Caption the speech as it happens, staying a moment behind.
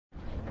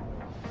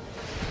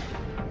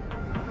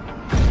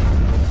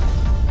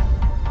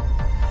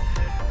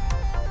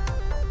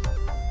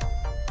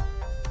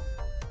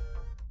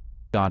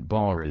Scott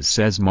Boras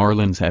says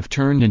Marlins have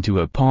turned into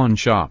a pawn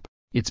shop.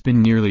 It's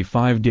been nearly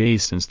 5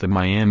 days since the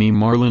Miami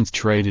Marlins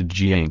traded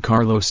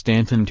Giancarlo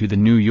Stanton to the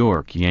New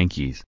York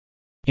Yankees.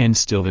 And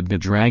still the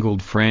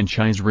bedraggled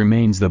franchise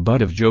remains the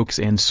butt of jokes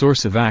and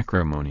source of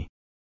acrimony.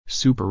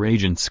 Super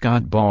agent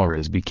Scott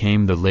Boras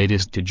became the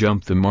latest to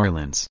jump the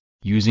Marlins,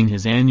 using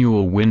his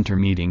annual winter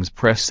meetings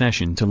press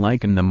session to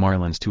liken the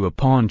Marlins to a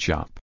pawn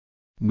shop.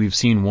 "We've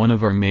seen one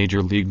of our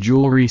major league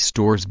jewelry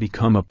stores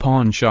become a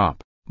pawn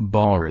shop,"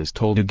 Boras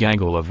told a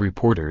gaggle of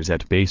reporters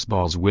at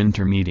baseball's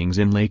winter meetings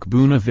in Lake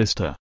Buena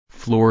Vista,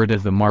 Florida.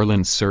 The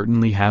Marlins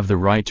certainly have the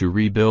right to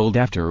rebuild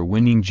after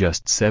winning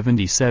just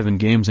 77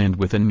 games and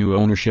with a new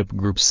ownership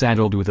group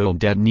saddled with old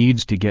debt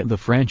needs to get the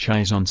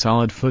franchise on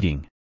solid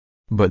footing.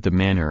 But the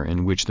manner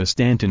in which the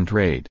Stanton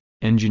trade,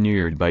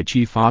 engineered by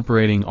Chief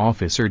Operating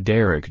Officer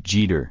Derek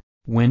Jeter,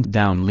 went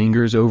down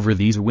lingers over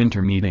these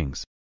winter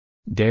meetings.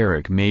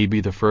 Derek may be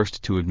the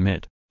first to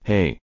admit,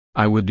 "Hey,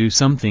 I would do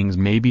some things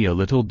maybe a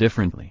little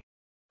differently.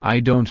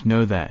 I don't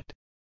know that.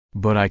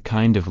 But I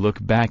kind of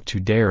look back to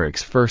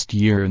Derek's first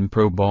year in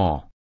pro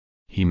ball.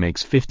 He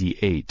makes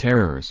 58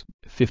 errors,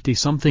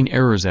 50-something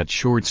errors at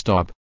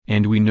shortstop,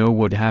 and we know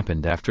what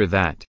happened after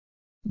that."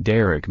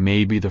 Derek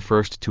may be the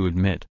first to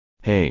admit,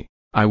 "Hey,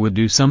 I would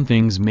do some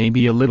things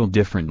maybe a little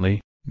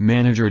differently,"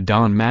 manager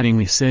Don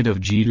Mattingly said of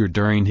Jeter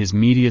during his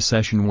media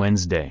session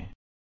Wednesday.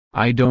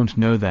 "I don't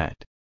know that.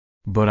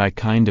 But I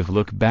kind of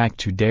look back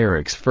to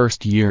Derek's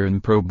first year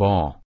in pro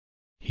ball.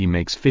 He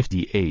makes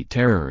 58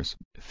 errors,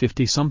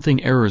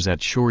 50-something errors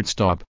at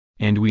shortstop,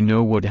 and we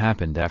know what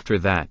happened after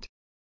that.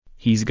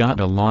 He's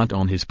got a lot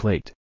on his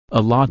plate, a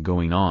lot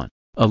going on,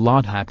 a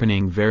lot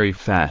happening very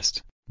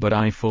fast, but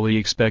I fully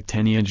expect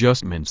any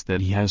adjustments that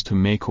he has to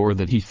make or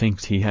that he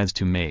thinks he has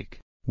to make,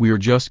 we're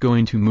just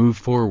going to move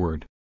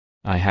forward.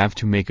 I have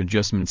to make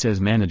adjustments as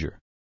manager.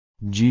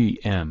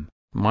 GM,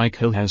 Mike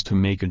Hill has to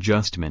make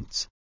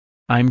adjustments.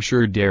 I'm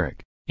sure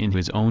Derek, in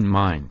his own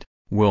mind,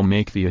 will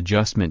make the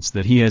adjustments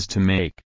that he has to make,